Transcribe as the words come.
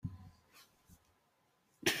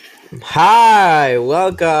Hi,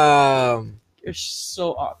 welcome. You're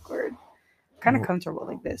so awkward. Kind of comfortable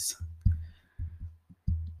like this.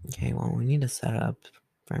 Okay, well, we need to set up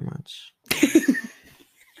very much.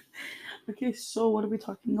 Okay, so what are we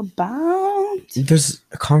talking about?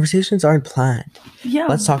 Conversations aren't planned. Yeah,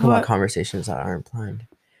 Let's talk about conversations that aren't planned.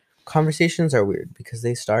 Conversations are weird because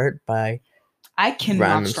they start by I cannot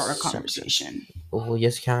random start a conversation. Well,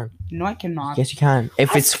 yes, you can. No, I cannot. Yes, you can.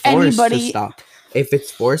 If it's Ask forced to anybody- stop. If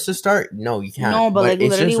it's forced to start, no, you can't. No, but, like, it's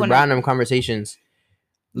literally just when random conversations.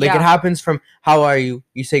 Like, Yeah. it happens from, how are you?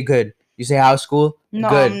 You say good. You say, how's school? No,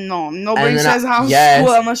 Good. nobody then says how's yes.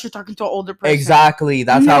 school unless you're talking to an older person. Exactly.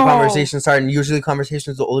 That's how No. conversations start. And usually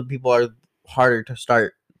conversations with older people are harder to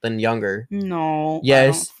start than younger. No.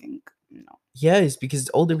 Yes. I don't think. No. Yes,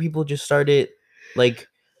 because older people just started, like,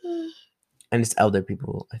 and it's elder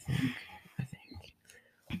people, I think.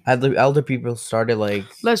 Elder people started, like...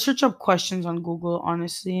 Let's search up questions on Google,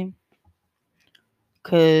 honestly.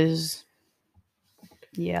 Because,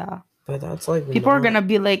 yeah. But that's, like... People are going to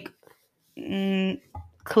be like,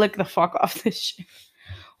 click the fuck off this shit.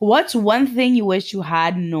 What's one thing you wish you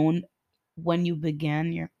had known when you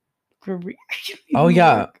began your career? Oh,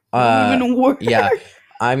 yeah. Even work. Yeah.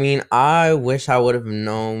 I mean, I wish I would have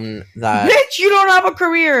known that... Bitch, you don't have a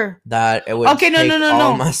career. That it would Okay, take all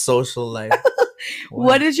no. my social life.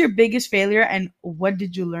 What is your biggest failure and what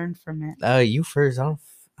did you learn from it? You first.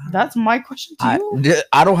 That's my question to you.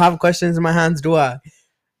 I don't have questions in my hands, do I?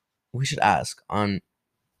 We should ask on...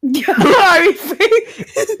 Yeah,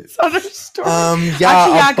 it's on our story.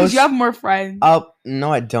 Yeah, because you have more friends.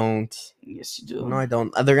 No, I don't. Yes, you do. No, I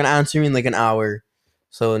don't. They're gonna answer me in like an hour,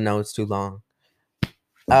 so no, it's too long.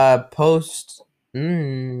 Post.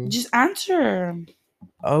 Just answer.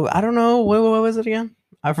 Oh, I don't know. What was it again?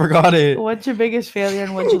 I forgot it. What's your biggest failure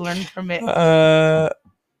and what did you learn from it?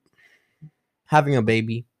 Having a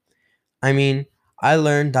baby. I mean, I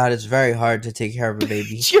learned that it's very hard to take care of a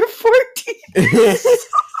baby. You're 14.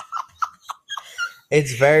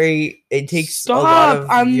 It takes Stop. a lot of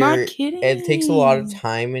I'm not kidding. It takes a lot of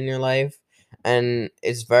time in your life, and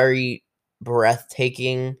it's very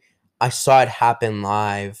breathtaking. I saw it happen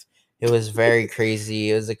live. It was very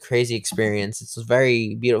crazy. It was a crazy experience. It's a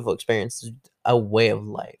very beautiful experience. It's a way of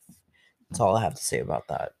life. That's all I have to say about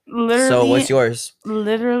that. Literally, so what's yours?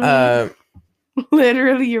 Literally,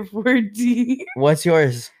 you're 14. What's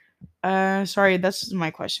yours? Sorry, that's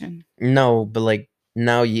my question. No, but like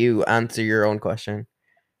now you answer your own question.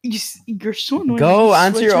 You're so annoying. Go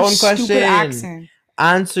answer your own question. Accent.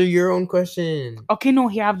 Answer your own question. Okay, no,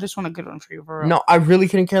 here I have this one, a good one for you, bro. No, I really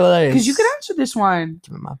couldn't care less. Because you could answer this one.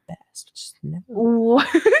 Give it my best. Just never.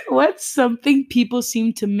 What's something people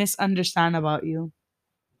seem to misunderstand about you?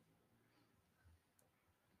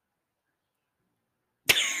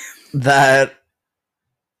 That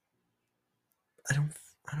I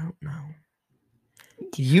don't know.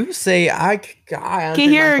 You say Okay,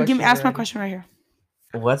 here, ask my question right here.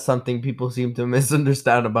 What's something people seem to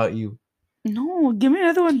misunderstand about you? No, give me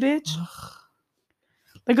another one, bitch.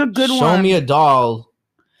 Like a good one. Show me a doll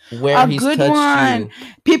where he's touched you.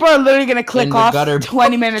 People are literally gonna click off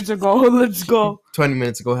 20 minutes ago. Let's go. 20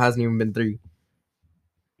 minutes ago hasn't even been 3.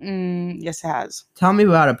 Yes, it has. Tell me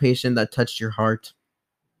about a patient that touched your heart.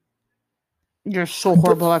 You're so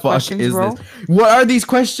horrible at questions, bro. What are these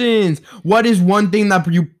questions? What is one thing that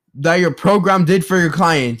your program did for your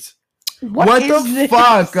clients? What the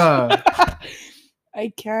fuck? I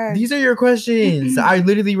can't. These are your questions. I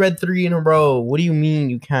literally read 3 in a row. What do you mean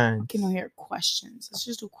you can't? Okay, no, here, questions. Let's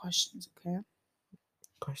just do questions, okay?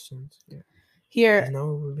 Questions, yeah. Here,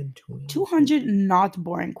 no, we've been 200 not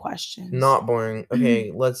boring questions. Not boring.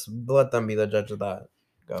 Okay, let's let them be the judge of that.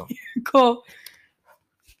 Go. Cool.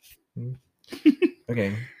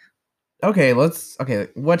 Okay. Okay,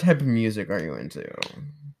 what type of music are you into?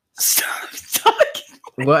 Stop talking.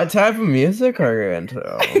 What type of music are you into?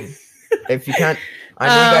 If you can't, I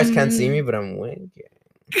know you guys can't see me, but I'm winking.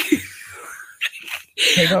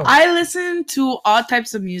 Okay, go. I listen to all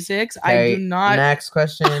types of music. Okay, I do not. Next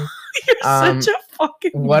question. You're such a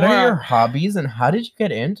fucking What are your hobbies and how did you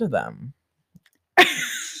get into them?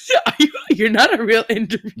 You're not a real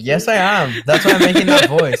interviewer. Yes, I am. That's why I'm making that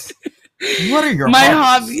voice. What are your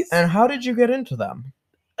hobbies? And how did you get into them?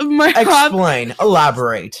 Explain.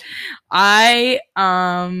 Elaborate.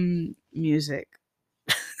 Music.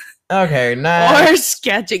 Okay, nice. Or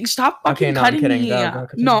sketching. Stop fucking cutting me. Go,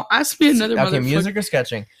 no, ask me another. Okay, music or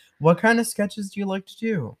sketching. What kind of sketches do you like to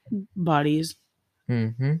do? Bodies.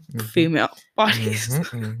 Female bodies.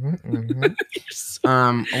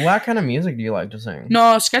 What kind of music do you like to sing?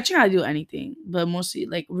 No, sketching I do anything, but mostly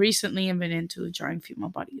like recently I've been into drawing female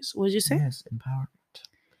bodies. What did you say? Yes, empowerment.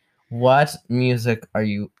 What music are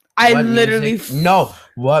you? I What literally music? No.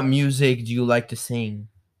 What music do you like to sing?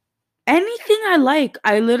 anything I like.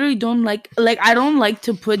 I literally don't like I don't like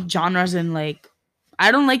to put genres in like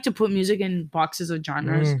I don't like to put music in boxes of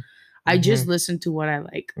genres. Mm, I mm-hmm, just listen to what I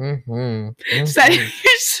like. mm-hmm, So mm-hmm.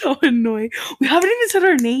 you're so annoying. We haven't even said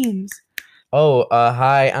our names. Oh,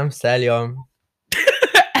 hi, I'm Celium.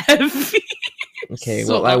 Effie. Okay,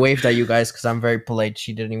 So well, I waved at you guys because I'm very polite.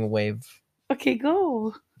 She didn't even wave. okay,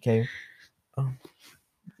 go. Okay. Oh.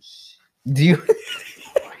 Do you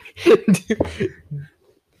do,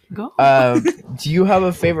 Go. do you have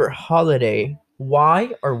a favorite holiday?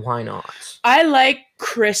 Why or why not? I like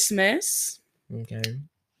Christmas Okay.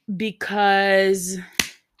 because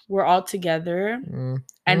we're all together, and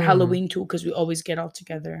Mm. Halloween too because we always get all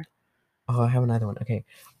together. Oh, I have another one. Okay.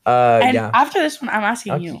 And Yeah. after this one, I'm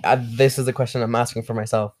asking Okay. you. This is the question I'm asking for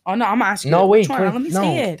myself. Oh no, I'm asking No, you. Which wait, one? wait. Let me No,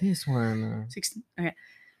 say it. this one. 16. Okay.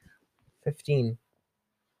 15.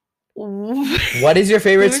 What is your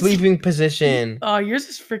favorite sleeping position? Oh, yours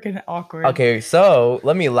is freaking awkward. Okay, so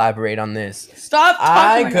let me elaborate on this. Stop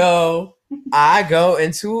talking. I go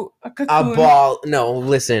into a a cocoon. ball. No,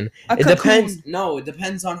 listen. A It depends. cocoon. No, it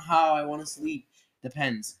depends on how I want to sleep.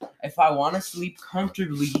 Depends. If I want to sleep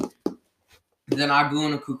comfortably, then I go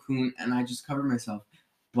in a cocoon and I just cover myself.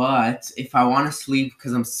 But if I want to sleep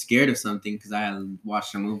because I'm scared of something, because I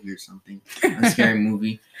watched a movie or something, a scary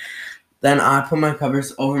movie, then I put my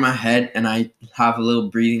covers over my head and I have a little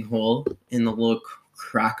breathing hole in the little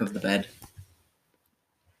crack of the bed.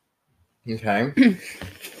 Okay.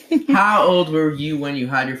 How old were you when you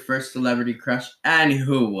had your first celebrity crush, and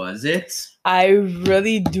who was it? I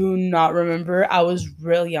really do not remember. I was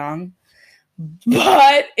real young,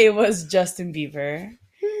 but it was Justin Bieber.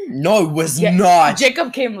 No, it was not.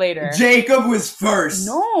 Jacob came later. Jacob was first.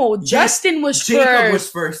 No, Yes, Justin was Jacob first. was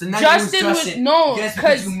first, and then Justin it was was Justin. no, Yes,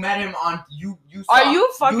 because because you met him on you. Saw, are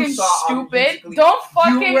you fucking you saw stupid? Musically. Don't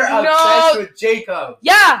fucking You were obsessed with Jacob.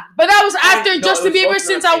 Yeah, but that was after No, Justin it was Bieber. both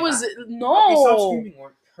Since your I okay, was Okay, stop no. screaming.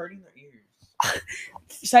 We're hurting their ears.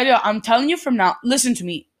 Sadio, I'm telling you from now. Listen to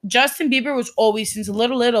me. Justin Bieber was always since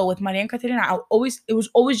little with Maria and Katerina. It was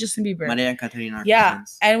always Justin Bieber. Maria and Katerina. Yeah,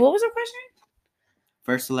 cousins. and what was the question?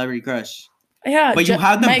 First celebrity crush. Yeah, But you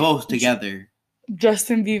had them both together.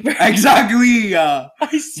 Justin Bieber. Exactly.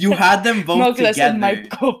 You had them both no, together. I said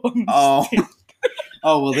Michael. Oh.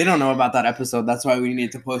 Oh, well, they don't know about that episode. That's why we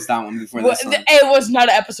need to post that one before this one. It was not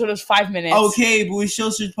an episode. It was 5 minutes. Okay, but we still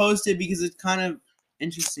should post it because it's kind of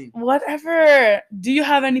interesting. Whatever. Do you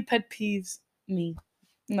have any pet peeves? Me.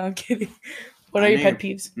 No, I'm kidding. What are your pet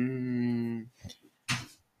peeves?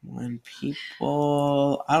 When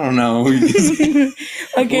people... I don't know.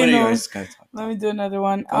 Okay, no. Yours? Go talk. Let me do another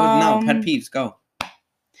one. No, pet peeves. Go.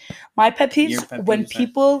 My pet peeves when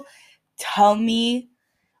people tell me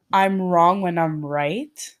I'm wrong when I'm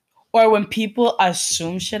right, or when people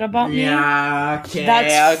assume shit about me. Yeah, okay.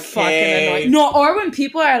 That's fucking annoying. No, or when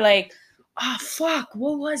people are like, "Oh fuck,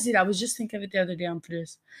 what was it?" I was just thinking of it the other day on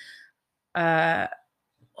this. Oh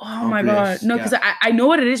my god, no, because I know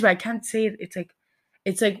what it is, but I can't say it.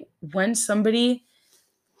 It's like when somebody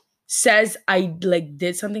says I like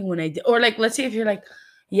did something when I did, or like let's say if you're like.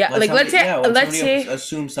 Yeah, let's say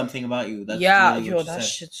assume something about you. That's that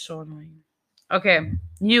shit's so annoying. Okay,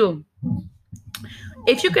 you.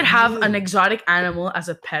 If you could have an exotic animal as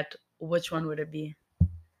a pet, which one would it be?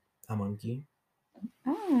 A monkey.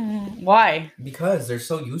 Why? Because they're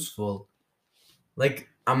so useful. Like,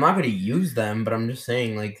 I'm not gonna use them, but I'm just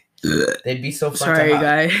saying, like, they'd be so fun Sorry, to have.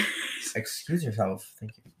 guys. Excuse yourself.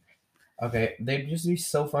 Thank you. Okay, they'd just be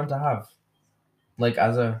so fun to have. Like,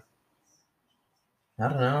 as a... I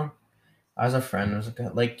don't know. As a friend,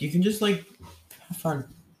 like, you can just, like, have fun.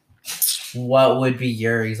 What would be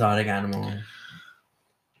your exotic animal?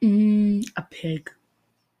 A pig.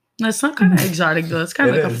 That's not kind of exotic though. It's kind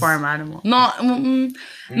of like a farm animal. No,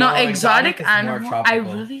 exotic animal.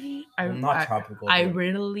 Not tropical. I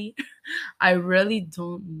really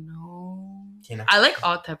don't know. I like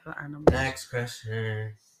all type of animals. Next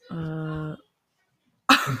question.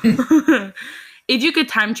 If you could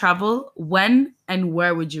time travel, when and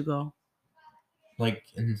where would you go? Like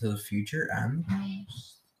into the future and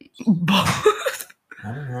both.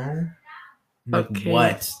 I don't know. Like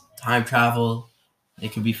what? Time travel.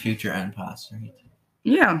 It could be future and past, right?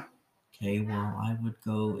 Yeah. Okay, well, I would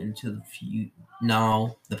go into the future.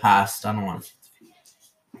 No, the past. I don't want to see the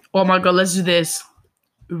future. Oh my god, let's do this.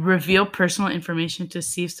 Reveal personal information to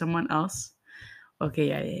see if someone else. Okay,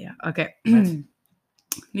 yeah. Okay.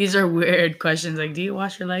 These are weird questions. Like, do you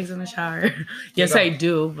wash your legs in the shower? Yes, I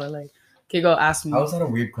do, but like, okay, go ask me. How is that a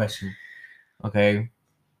weird question? Okay.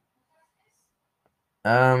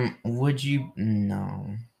 Would you?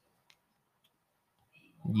 No.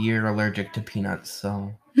 You're allergic to peanuts,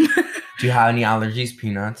 so. Do you have any allergies,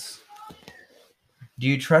 peanuts? Do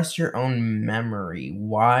you trust your own memory?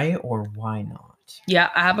 Why or why not? Yeah,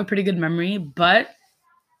 I have a pretty good memory, but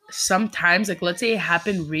sometimes, like, let's say it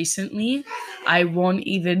happened recently, I won't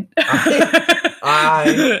even.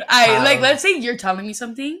 Let's say you're telling me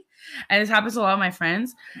something, and this happens to a lot of my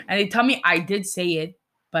friends, and they tell me I did say it,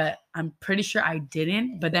 but I'm pretty sure I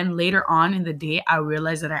didn't. But then later on in the day, I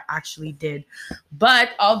realized that I actually did. But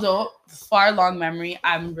although far long memory,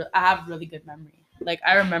 I have really good memory. Like,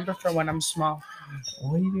 I remember from when I'm small.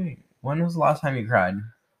 What are you doing? When was the last time you cried?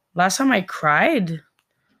 Last time I cried.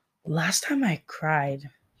 Last time I cried.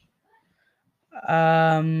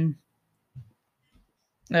 When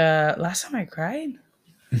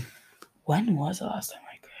was the last time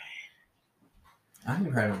I cried? I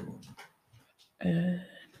haven't cried in a long Uh,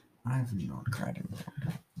 I have not cried in a long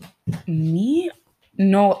time. Me?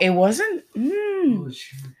 No, it wasn't. Oh,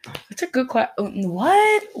 shoot. That's a good question.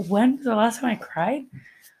 What? When was the last time I cried?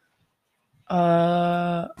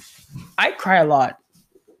 I cry a lot.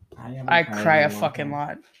 I cry a fucking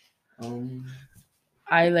lot.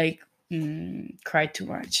 I like cry too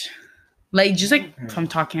much. Like, just like if I'm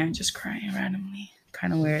talking, I just cry randomly.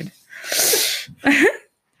 Kind of weird.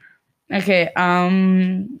 Okay. Oh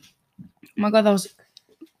my god, that was.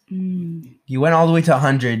 You went all the way to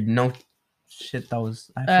 100. No shit, that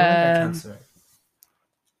was. I feel like I can't say.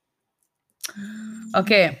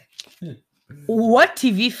 Okay. What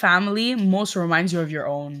TV family most reminds you of your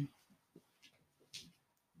own?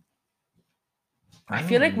 I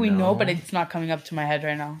feel like we know, but it's not coming up to my head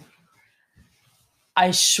right now.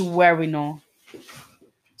 I swear we know.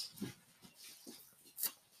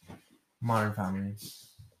 Modern Family.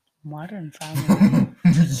 Modern Family.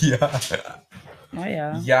 Yeah. Oh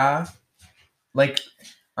yeah. Yeah. Like,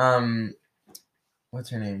 what's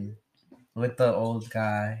her name? With the old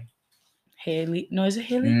guy. Haley. No, is it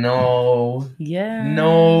Haley? No. Yeah.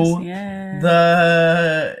 No.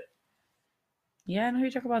 Yeah. Yeah, I know who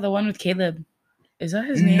you're talking about. The one with Caleb. Is that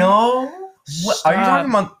his name? No. What are you talking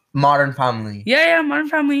about? Modern Family. Yeah, Modern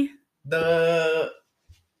Family. The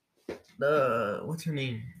what's her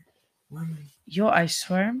name? Yo, I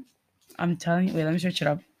swear, I'm telling you. Wait, let me search it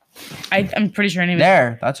up. I'm pretty sure her name is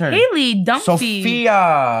there. That's her. Haley Dumpy.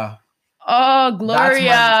 Sophia. Oh, Gloria.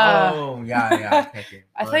 Yeah. Okay.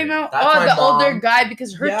 I thought you meant the older guy,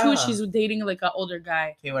 because her too. She's dating like an older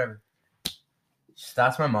guy. Okay, whatever.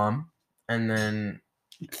 That's my mom, and then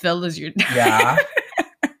Phil is your dad. Yeah.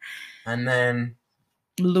 And then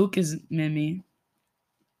Luke is Mimi.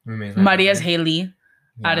 Maria's Haley.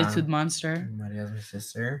 Yeah. Attitude Monster. Maria's my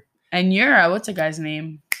sister. And Yura, what's a guy's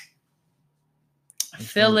name?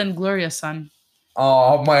 Phil and Gloria's son.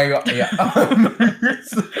 Oh my god! Yeah.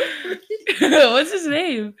 What's his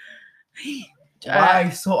name? Why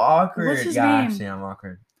so awkward? What's his name? Actually, I'm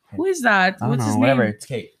awkward. Who is that? I don't What's know, his whatever. name? It's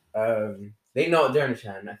Kate. They know they're in the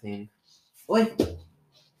chat, I think. Wait.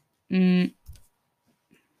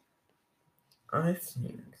 I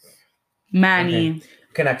think. Manny.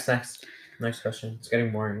 Okay, next question. It's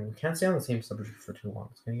getting boring. We can't stay on the same subject for too long.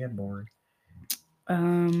 It's gonna get boring.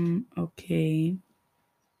 Okay.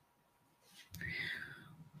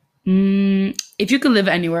 If you could live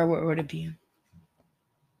anywhere, where would it be?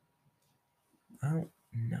 I don't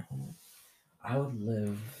know. I would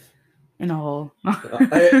live in a hole.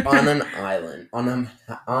 on an island. On an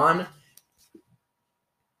island.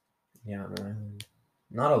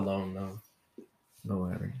 Not alone though. But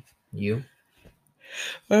whatever. You?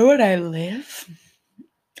 Where would I live?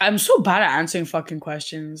 I'm so bad at answering fucking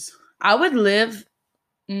questions. I would live.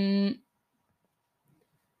 Where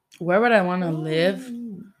would I want to live?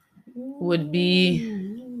 Would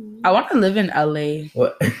be. I want to live in LA.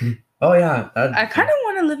 What? Oh yeah. I kind of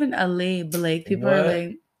want to live in LA, but like people are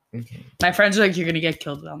like. Okay. My friends are like, you're gonna get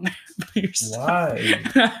killed down there. Why? You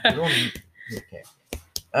don't need...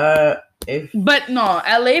 Okay. But no,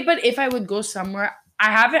 LA. But if I would go somewhere,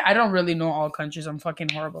 I don't really know all countries. I'm fucking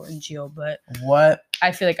horrible in geo, but what?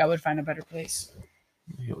 I feel like I would find a better place.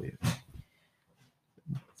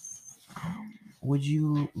 Would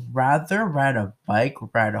you rather ride a bike,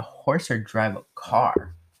 ride a horse, or drive a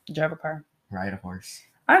car? Drive a car. Ride a horse.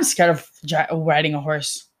 I'm scared of riding a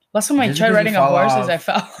horse. Last time I tried riding a horse is I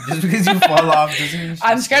fell. Just because you fall off doesn't mean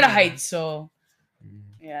I'm scared of heights, so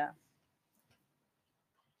yeah.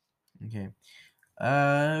 Okay.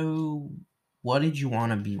 What did you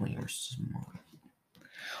want to be when you were small?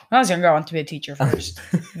 When I was younger, I wanted to be a teacher first.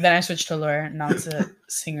 Then I switched to lawyer. Now it's a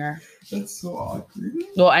singer. That's so awkward.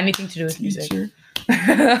 Well, anything to do with music.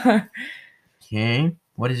 Okay.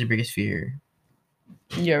 What is your biggest fear?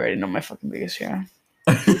 You already know my fucking biggest fear.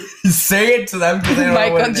 Say it to them because they don't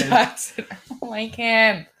know what it is. Michael Jackson. I don't like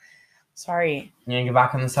him. Sorry. You gonna get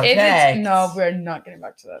back on the subject? No, we're not getting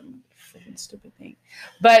back to that freaking stupid thing.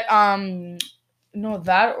 But no,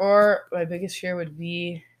 that or my biggest fear would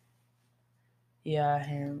be, yeah,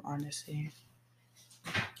 him. Honestly.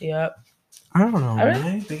 Yep. I don't know.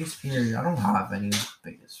 My biggest fear. I don't have any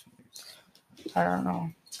biggest fears. I don't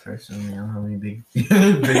know. Personally, I don't have any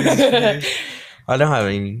biggest fears. I don't have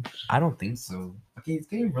any. I don't think so. Okay, it's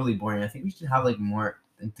getting really boring. I think we should have like more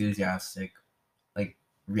enthusiastic, like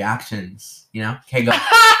reactions. You know? Okay, go.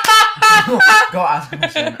 Go ask a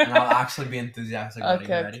question, and I'll actually be enthusiastic.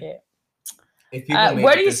 Okay. If people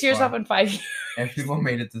where do you see yourself in 5 years? If people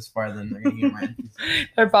made it this far, then they're gonna hear my enthusiasm.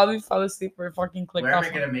 They'll probably fall asleep or fucking click off. Where am I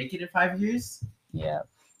gonna make it in 5 years? Yeah.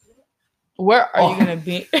 Where are you gonna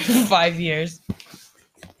be in 5 years?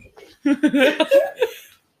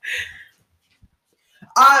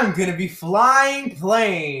 I'm gonna be flying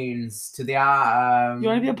planes to the You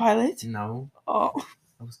wanna be a pilot? No. Oh.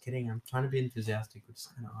 I was kidding. I'm trying to be enthusiastic, which is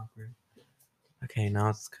kind of awkward. Okay, now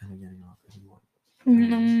it's kind of getting awkward.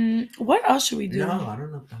 What else should we do? No, I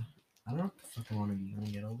don't know. I don't know what the fuck I want to be when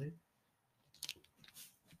I get older.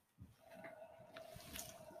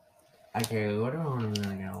 Okay, what do I want to be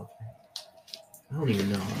when I get older? I don't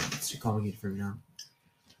even know. It's too complicated for me now.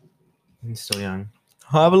 I'm still young.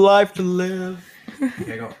 I have a life to live.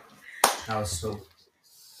 Okay, go. That was so.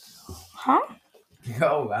 Huh?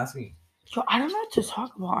 Go, ask me. Yo, I don't know what to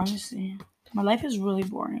talk about, honestly. My life is really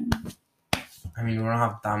boring. I mean, we don't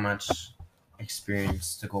have that much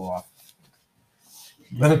experience to go off.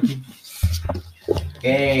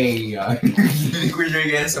 Hey, I think we're doing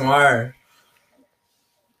ASMR.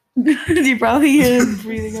 Do you probably hear him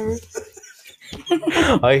breathing over?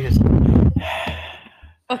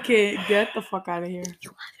 Okay, get the fuck out of here. You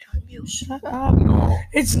have it on mute. Shut up. No.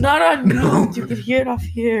 It's not on mute. No. You can hear it off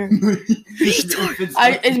here.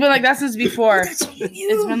 It's been like that since before. It's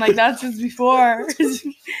been like that since before.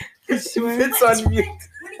 I swear. It's on mute.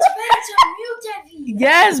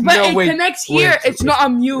 Yes, but it connects here. It's not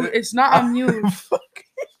on mute. It's not on mute.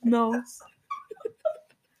 No.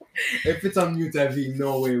 If it's on mute, I'd be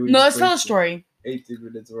no way. No, let's tell a story. 18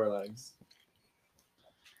 minutes of our lives.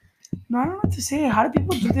 No, I don't know what to say. How do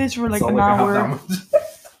people do this for like an hour?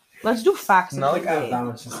 Let's do facts. It's not like I have that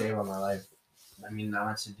much to say about my life. I mean, that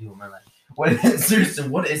much to do with my life. What is, seriously,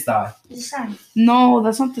 what is that? The stand. No,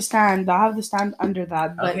 that's not the stand. I have the stand under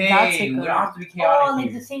that. But Okay, that's like we don't have to be chaotic. Oh,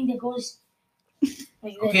 like the thing that goes like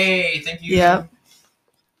this. Okay, thank you. Yep.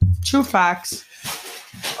 True facts.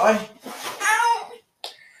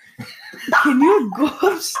 Can you go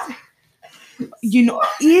upstairs? You know,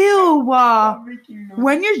 ew.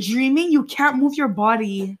 When you're dreaming, you can't move your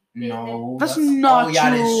body. No. That's not true.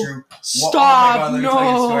 Yeah, that is true. Stop, let me no. tell you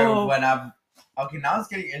a story when okay, now it's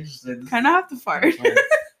getting interesting. Kind of have to fart.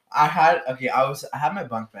 I had my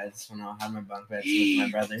bunk beds when I had my bunk beds with my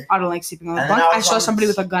brother. I don't like sleeping on the bunk. I saw somebody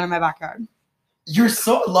with a gun in my backyard. You're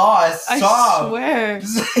so lost. Stop. I swear.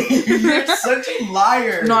 You're such a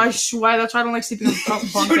liar. No, I swear. That's why I don't like sleeping on the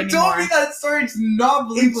bunk you anymore. told me that story. It's not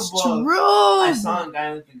believable. It's true. I saw a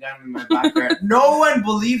guy with a gun in my backyard. No one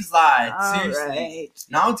believes that. Seriously. Right.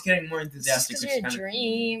 Now it's getting more enthusiastic. It's just a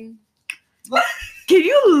dream. Can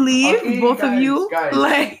you leave, both of you? Guys.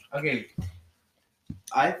 Like. Okay.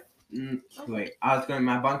 I was going to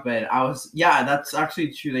my bunk bed. That's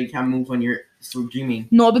actually true. That you can't move when you're still dreaming.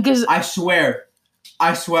 No, because I swear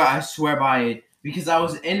by it. Because I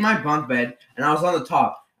was in my bunk bed and I was on the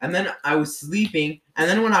top, and then I was sleeping, and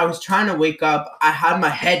then when I was trying to wake up, I had my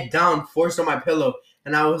head down, forced on my pillow,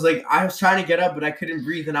 and I was trying to get up, but I couldn't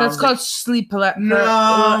breathe, and that's called sleep paralysis.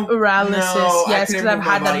 Yes, because I've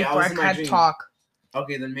had that before. I can't talk.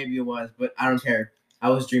 Okay, then maybe it was, but I don't care. I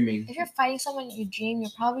was dreaming. If you're fighting someone in your dream, you're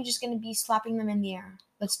probably just gonna be slapping them in the air.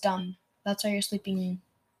 That's dumb. That's why you're sleeping.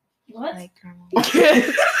 What? Like normal.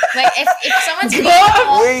 Like if someone's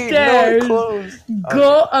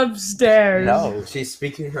Go upstairs. No, she's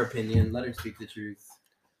speaking her opinion. Let her speak the truth.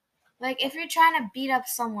 Like if you're trying to beat up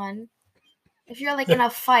someone, if you're like in a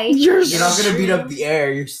fight, You're not gonna beat up the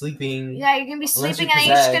air. You're sleeping. Yeah, you're gonna be sleeping and then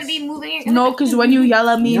you're just gonna be moving. No, because when you yell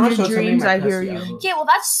at me in your dreams, I hear you. Okay, well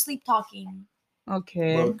that's sleep talking.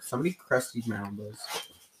 Okay. Look, somebody crusted my elbows.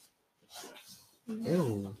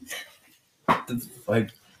 Ew. That's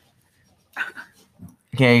like.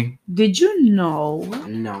 Okay. Did you know?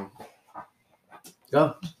 No.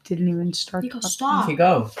 Go. Didn't even start. You stop. Okay,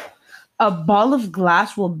 go. A ball of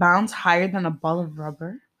glass will bounce higher than a ball of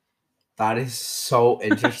rubber. That is so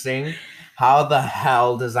interesting. How the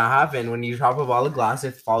hell does that happen? When you drop a ball of glass,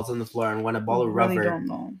 it falls on the floor, and when a ball of rubber. I really don't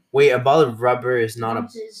know. Wait, a ball of rubber is not a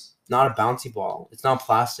bouncy ball. It's not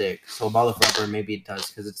plastic. So a ball of rubber, maybe it does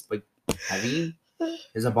because it's like heavy.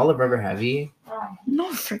 Is a ball of rubber heavy? No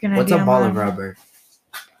freaking idea. What's a ball of rubber?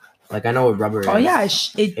 Like I know what rubber is. Oh yeah,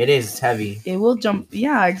 it is. It's heavy. It will jump.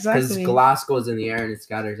 Yeah, exactly. Because glass goes in the air and it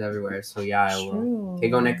scatters everywhere. So yeah, it will. Okay,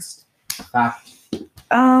 go next. Fact.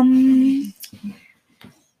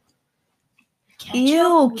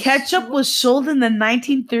 Ketchup was sold in the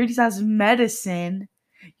 1930s as medicine.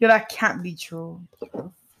 Yo, that can't be true.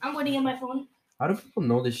 I'm waiting on my phone. How do people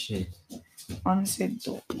know this shit? Honestly, I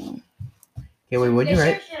don't know. Okay, wait, what'd you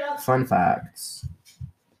write? Fun facts.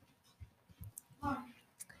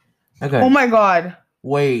 Okay. Oh my god.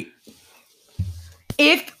 Wait.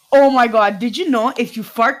 Oh my god, did you know if you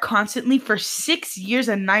fart constantly for 6 years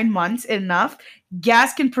and 9 months enough,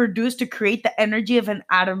 gas can produce to create the energy of an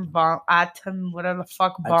whatever the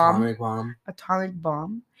fuck bomb. Atomic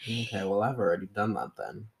bomb. Okay, well I've already done that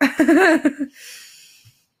then.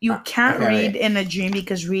 You can't read in a dream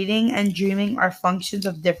because reading and dreaming are functions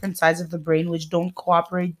of different sides of the brain which don't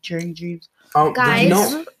cooperate during dreams. Oh,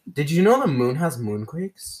 guys. Did you know the moon has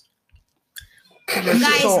moonquakes? Guys,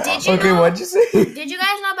 did you know? What'd you say? Did you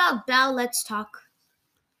guys know about Bell Let's Talk?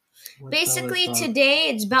 Basically, today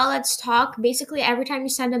it's Bell Let's Talk. Basically, every time you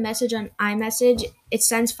send a message on iMessage, it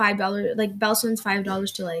sends $5. Like Bell sends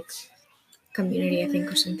 $5 to like community, I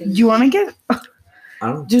think, or something. Do you want to get?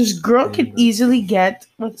 This girl can easily get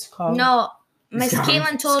what's called. No, Miss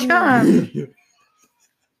Caitlin told me.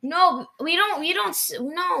 No, we don't.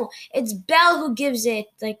 No, it's Belle who gives it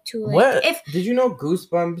like to like. What? Did you know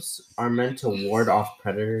goosebumps are meant to ward off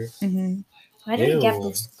predators? Mm-hmm. Why do you get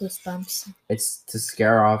goosebumps? It's to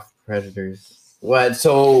scare off predators. What?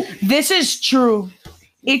 So this is true.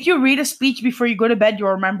 If you read a speech before you go to bed, you'll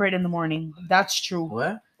remember it in the morning. That's true.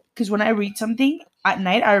 What? Because when I read something at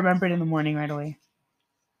night, I remember it in the morning right away.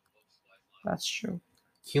 That's true.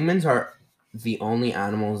 Humans are the only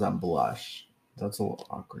animals that blush. That's a little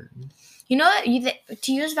awkward. You know that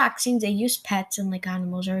to use vaccines, they use pets and like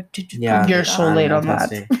animals or to yeah. You're so late on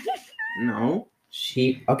testing. That. No,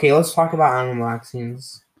 sheep. Okay, let's talk about animal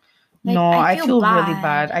vaccines. Like, no, I feel really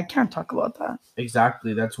bad. I can't talk about that.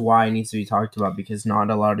 Exactly. That's why it needs to be talked about because not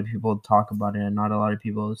a lot of people talk about it, and not a lot of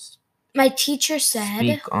people. My teacher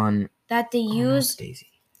said that they use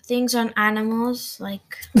things on animals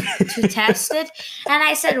like to test it, and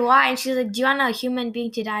I said why, and she's like, "Do you want a human being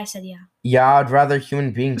to die?" I said, "Yeah." Yeah, I'd rather a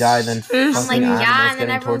human being die than I'm like, yeah, and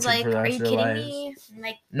then everyone's like, "Are you kidding me?" I'm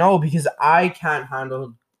like, no, because I can't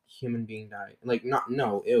handle human being dying. Like,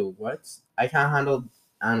 ew, what? I can't handle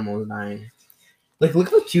animals dying. Like,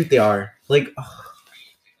 look how cute they are. Like,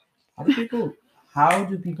 how do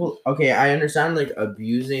people? Okay, I understand like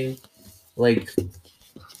abusing, like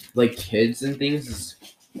kids and things is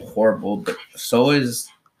horrible, but so is.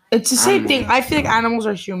 It's the same thing. I feel like animals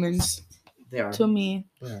are humans. They are. To me,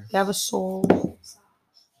 they have a soul.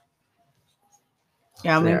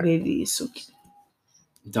 Yeah, my baby is so cute.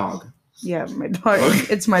 Dog. Yeah, my dog.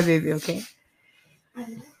 It's my baby. Okay.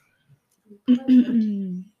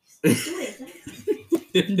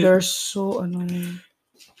 They're so annoying.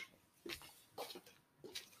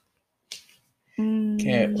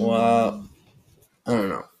 Okay, well, I don't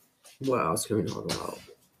know. What else can we talk about?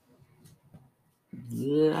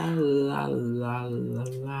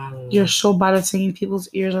 You're so bad at singing. People's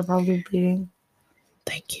ears are probably bleeding.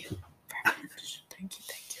 Thank you very much. Thank you.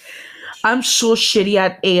 I'm so shitty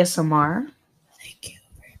at ASMR. Thank you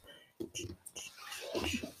very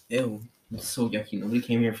much. Ew, it's so yucky. Nobody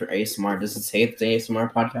came here for ASMR. Does it say it's the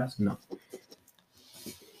ASMR podcast? No.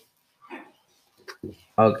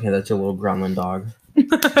 Okay, that's your little gremlin dog.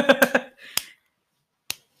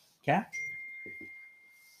 Cat?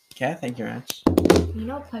 Cat, thank you very much. You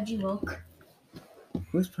know Pudgy woke?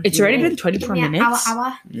 Who's Pudgy? It's already been 24 minutes.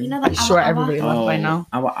 Awa. You know that I swear everybody left by now.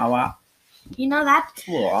 Awa. You know that?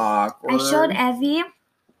 Awkward. I showed Evie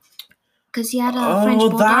because he had a French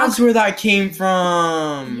bulldog. Oh, that's where that came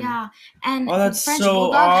from. Yeah, and that's French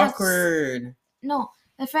so awkward.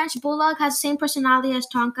 The French bulldog has the same personality as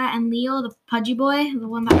Tonka and Leo, the pudgy boy, the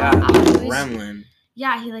one that gremlin.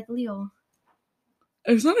 Yeah, he like Leo.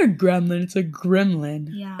 It's not a gremlin, it's a gremlin.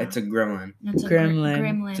 Yeah. It's a gremlin. It's a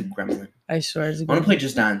gremlin. It's a gremlin. I swear it's a gremlin. I want to play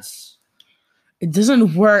Just Dance. It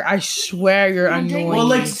doesn't work. I swear you're annoying. Well,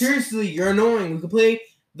 like, seriously, you're annoying. We could play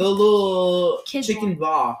the little kids chicken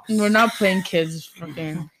box. We're not playing kids.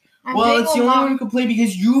 Fucking. Well, it's the only one we can play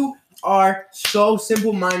because you are so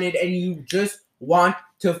simple-minded and you just want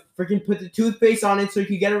to freaking put the toothpaste on it so you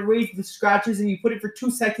can get rid of the scratches and you put it for 2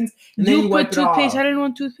 seconds and then you wipe it off. Toothpaste. I didn't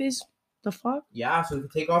want toothpaste. The fuck? Yeah, so we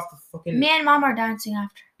can take off the fucking. Me and mom are dancing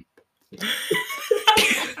after.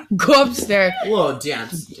 Go upstairs. Whoa,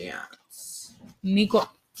 dance. Nico.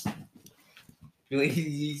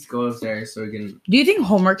 Please go upstairs so we can. Do you think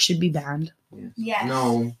homework should be banned? Yes.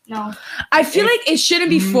 No. I feel like it shouldn't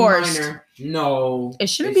be forced. Minor. No. It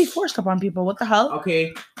shouldn't be forced upon people. What the hell?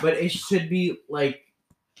 Okay, but it should be like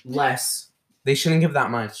less. They shouldn't give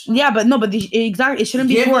that much. Yeah, but exactly. It shouldn't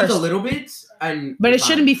be Give forced. like a little bit, but it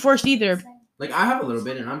shouldn't be forced either. Like I have a little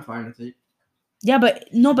bit, and I'm fine with it. Yeah, but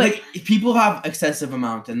no, but like people have excessive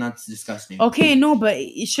amount, and that's disgusting. Okay, no, but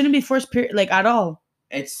it shouldn't be forced like at all.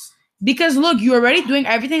 It's because look, you're already doing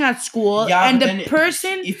everything at school, and the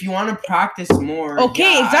person. If you want to practice more,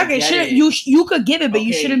 okay, exactly. It shouldn't you could give it, but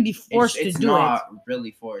you shouldn't be forced it's to do not it.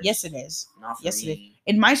 Really forced. Yes, it is. Not for yes, me. it is.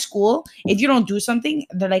 In my school, if you don't do something,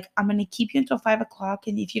 they're like, "I'm gonna keep you until 5:00,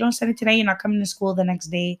 and if you don't send it today, you're not coming to school the next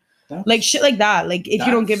day." Like shit, like that. Like if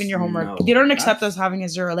you don't give in your homework, they don't accept us having a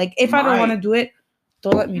 0. Like if I don't want to do it,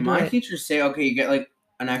 don't let me do it. My teachers say, okay, you get like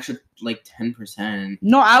an extra like 10%.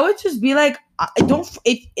 No, I would just be like,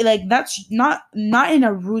 like that's not in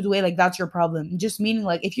a rude way. Like that's your problem. Just meaning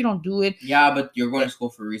like if you don't do it. Yeah, but you're going to school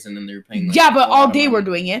for a reason, and they're paying. Like, yeah, but all day we're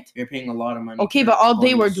doing it. You're paying a lot of money. Okay, but all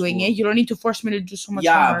day we're doing it. You don't need to force me to do so much.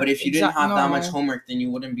 Yeah, homework. but if you didn't have that much homework, then you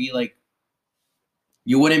wouldn't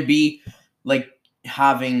be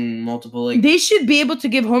having multiple like. They should be able to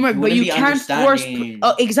give homework, but you can't force.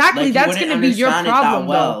 Exactly, like, that's gonna be your problem.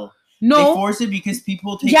 Though. No, they force it because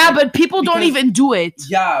people take. Yeah, but people don't even do it.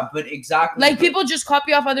 Yeah, but exactly. Like people just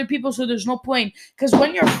copy off other people, so there's no point. Because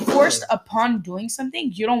when you're forced upon doing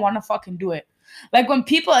something, you don't want to fucking do it. Like when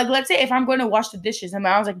people, like let's say if I'm going to wash the dishes, and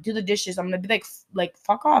my mom's like, "Do the dishes," I'm gonna be like,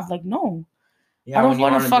 "Fuck off!" Like no. Yeah, I don't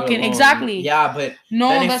want to fucking exactly. Yeah, but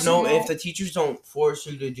no, if the teachers don't force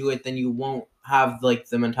you to do it, then you won't have like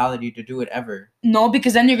the mentality to do it ever. No,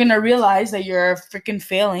 because then you're gonna realize that you're freaking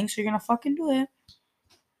failing, so you're gonna fucking do it.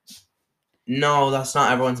 No, that's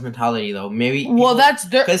not everyone's mentality though. Maybe that's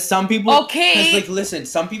their because some people okay. Like listen,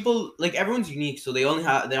 some people like everyone's unique, so they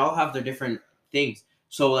all have their different things.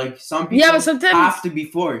 So like some people but sometimes have to be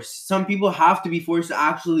forced. Some people have to be forced to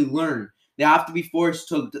actually learn. They have to be forced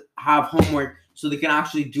to have homework so they can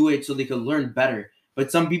actually do it, so they can learn better.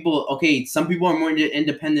 But some people are more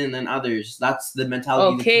independent than others. That's the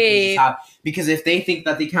mentality that teachers have. Because if they think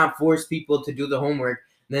that they can't force people to do the homework,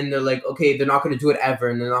 then they're like, okay, they're not going to do it ever,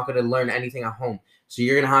 and they're not going to learn anything at home. So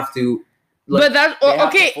you're going to have to. Like, but that's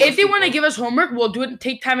okay. If they want to give us homework, we'll do it.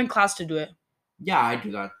 Take time in class to do it. Yeah, I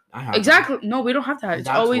do that. I have exactly. That. No, we don't have that. It's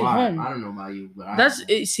always home. I don't know about you, but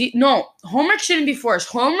no, homework shouldn't be forced.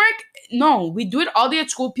 Homework, no, we do it all day at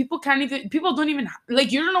school. People don't even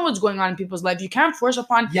like. You don't know what's going on in people's life. You can't force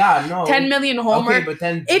upon 10 million homework. Okay, but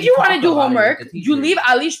then if you want to do homework, you leave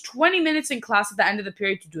at least 20 minutes in class at the end of the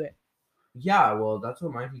period to do it. Yeah, well, that's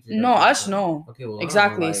what my teacher does. No, us no. Okay, well,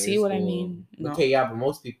 exactly. See what I mean? No. Okay, yeah, but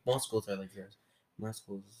most schools are like yours. My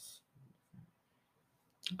schools.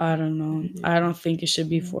 I don't know. I don't think it should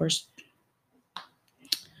be forced.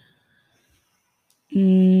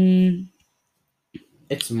 It's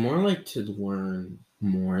more like to learn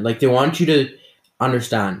more. Like they want you to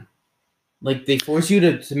understand. Like they force you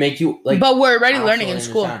to make you like. But we're already learning in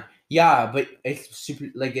school. Understand. Yeah, but it's super.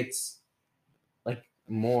 Like it's like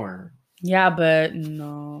more. Yeah, but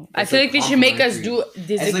no. I feel like they should make us do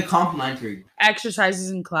this. It's like complimentary exercises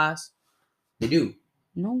in class. They do.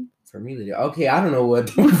 No. For me, they do. Okay, I don't know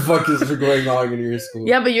what the fuck is going on in your school.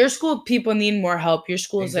 Yeah, but your school people need more help. Your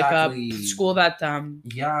school is like a school that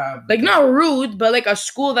yeah, like not rude, but like a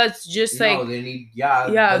school that's just like no, they need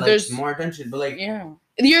like, there's more attention, but like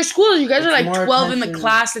your school, you guys are like 12 attention. in the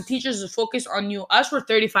class. The teachers are focused on you. Us, we're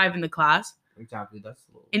 35 in the class. Exactly, that's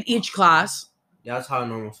a little in each class. Yeah, that's how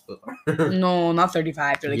normal schools are. No, not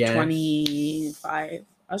 35. They're like 25.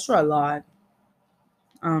 That's for a lot.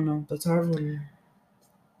 I don't know. That's how everyone.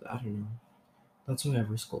 I don't know. That's why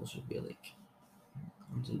every school should be like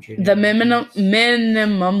concentrated. The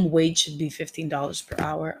minimum wage should be $15 per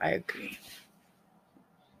hour. I agree.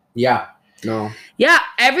 Yeah. No. Yeah,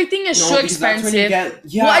 everything is so expensive.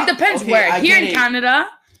 Well, it depends where. Here in Canada.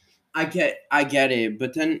 I get it,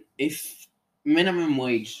 but then if minimum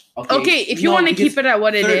wage. Okay, if you want to keep it at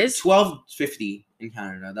what it is. $12.50 in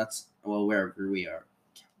Canada. That's wherever we are.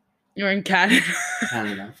 You're in Canada.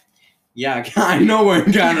 Canada. Yeah, I know we're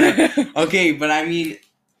in Canada. Okay, but I mean,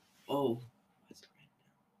 was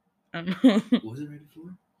it ready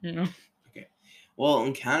for? No. Okay. Well,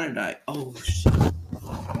 in Canada, shit.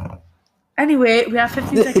 Anyway, we have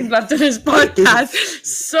 15 seconds left of this podcast.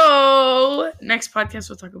 So, next podcast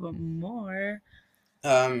we'll talk about more.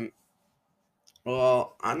 Well,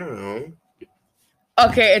 I don't know.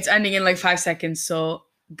 Okay, it's ending in like 5 seconds. So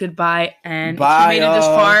goodbye. And Bye, if you made it this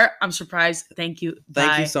y'all. far, I'm surprised. Thank you.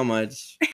 Thank you Bye. so much.